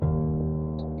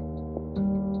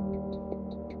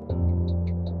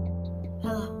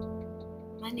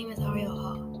name is Ariel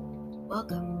Hall.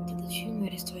 Welcome to the True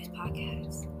Murder Stories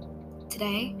podcast.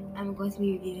 Today, I'm going to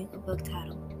be reviewing a book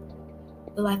titled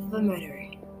The Life of a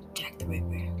Murderer, Jack the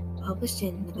Ripper, published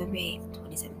in November 8,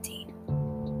 2017.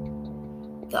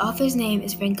 The author's name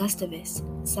is Frank Gustavus.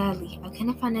 Sadly, I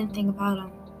couldn't find anything about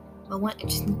him, but one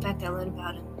interesting fact I learned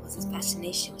about him was his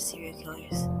fascination with serial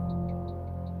killers.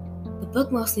 The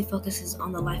book mostly focuses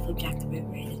on the life of Jack the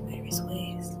Ripper and his murderous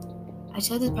ways. I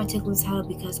chose this particular title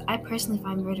because I personally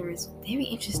find murderers very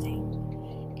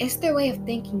interesting. It's their way of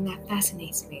thinking that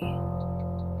fascinates me.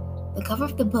 The cover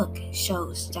of the book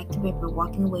shows Jack the Ripper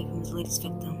walking away from his latest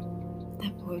victim,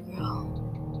 that poor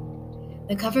girl.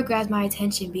 The cover grabs my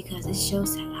attention because it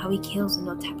shows how he kills with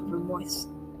no type of remorse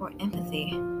or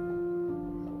empathy.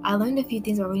 I learned a few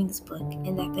things while reading this book,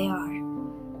 and they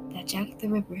are that Jack the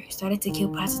Ripper started to kill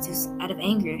prostitutes out of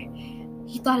anger.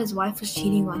 He thought his wife was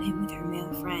cheating on him with her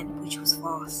male friend, which was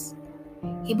false.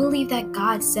 He believed that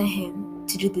God sent him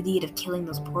to do the deed of killing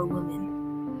those poor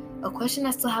women. A question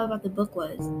I still have about the book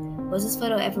was this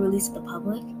photo ever released to the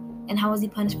public? And how was he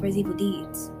punished for his evil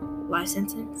deeds? Life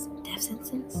sentence? Death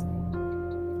sentence?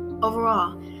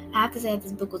 Overall, I have to say that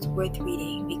this book was worth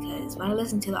reading because when I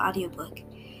listened to the audiobook,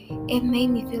 it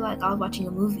made me feel like I was watching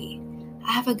a movie.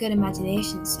 I have a good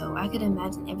imagination, so I could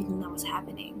imagine everything that was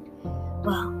happening.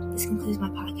 Well, this concludes my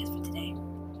podcast for today.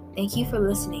 Thank you for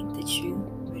listening to True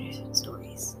Murder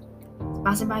Stories.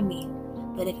 Sponsored by me,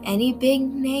 but if any big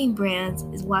name brands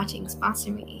is watching, sponsor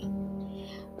me.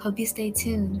 Hope you stay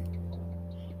tuned.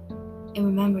 And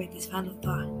remember this final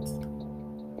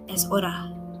thought. Es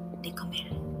hora de comer.